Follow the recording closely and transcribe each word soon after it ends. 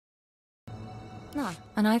Ah,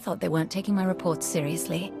 and I thought they weren't taking my reports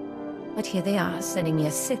seriously. But here they are, sending me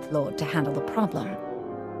a Sith Lord to handle the problem.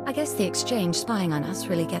 I guess the Exchange spying on us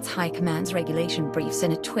really gets High Command's regulation briefs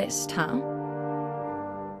in a twist, huh?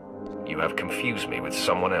 You have confused me with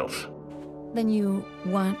someone else. Then you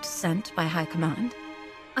weren't sent by High Command?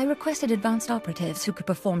 I requested advanced operatives who could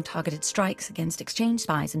perform targeted strikes against Exchange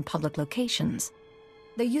spies in public locations.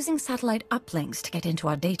 They're using satellite uplinks to get into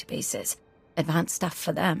our databases. Advanced stuff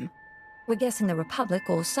for them. We're guessing the Republic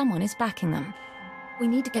or someone is backing them. We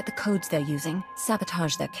need to get the codes they're using,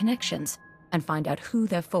 sabotage their connections, and find out who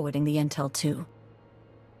they're forwarding the intel to.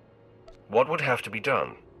 What would have to be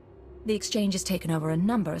done? The Exchange has taken over a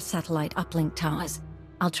number of satellite uplink towers.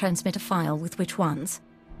 I'll transmit a file with which ones.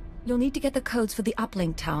 You'll need to get the codes for the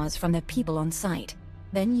uplink towers from their people on site,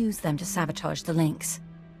 then use them to sabotage the links.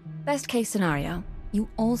 Best case scenario, you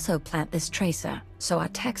also plant this tracer, so our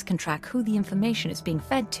techs can track who the information is being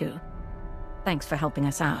fed to. Thanks for helping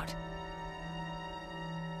us out.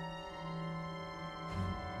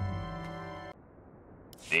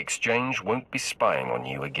 The Exchange won't be spying on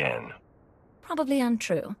you again. Probably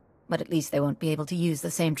untrue, but at least they won't be able to use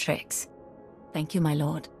the same tricks. Thank you, my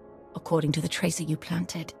lord. According to the tracer you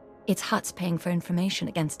planted, it's Hutt's paying for information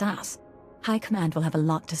against us. High Command will have a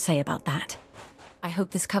lot to say about that. I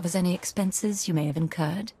hope this covers any expenses you may have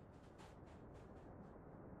incurred.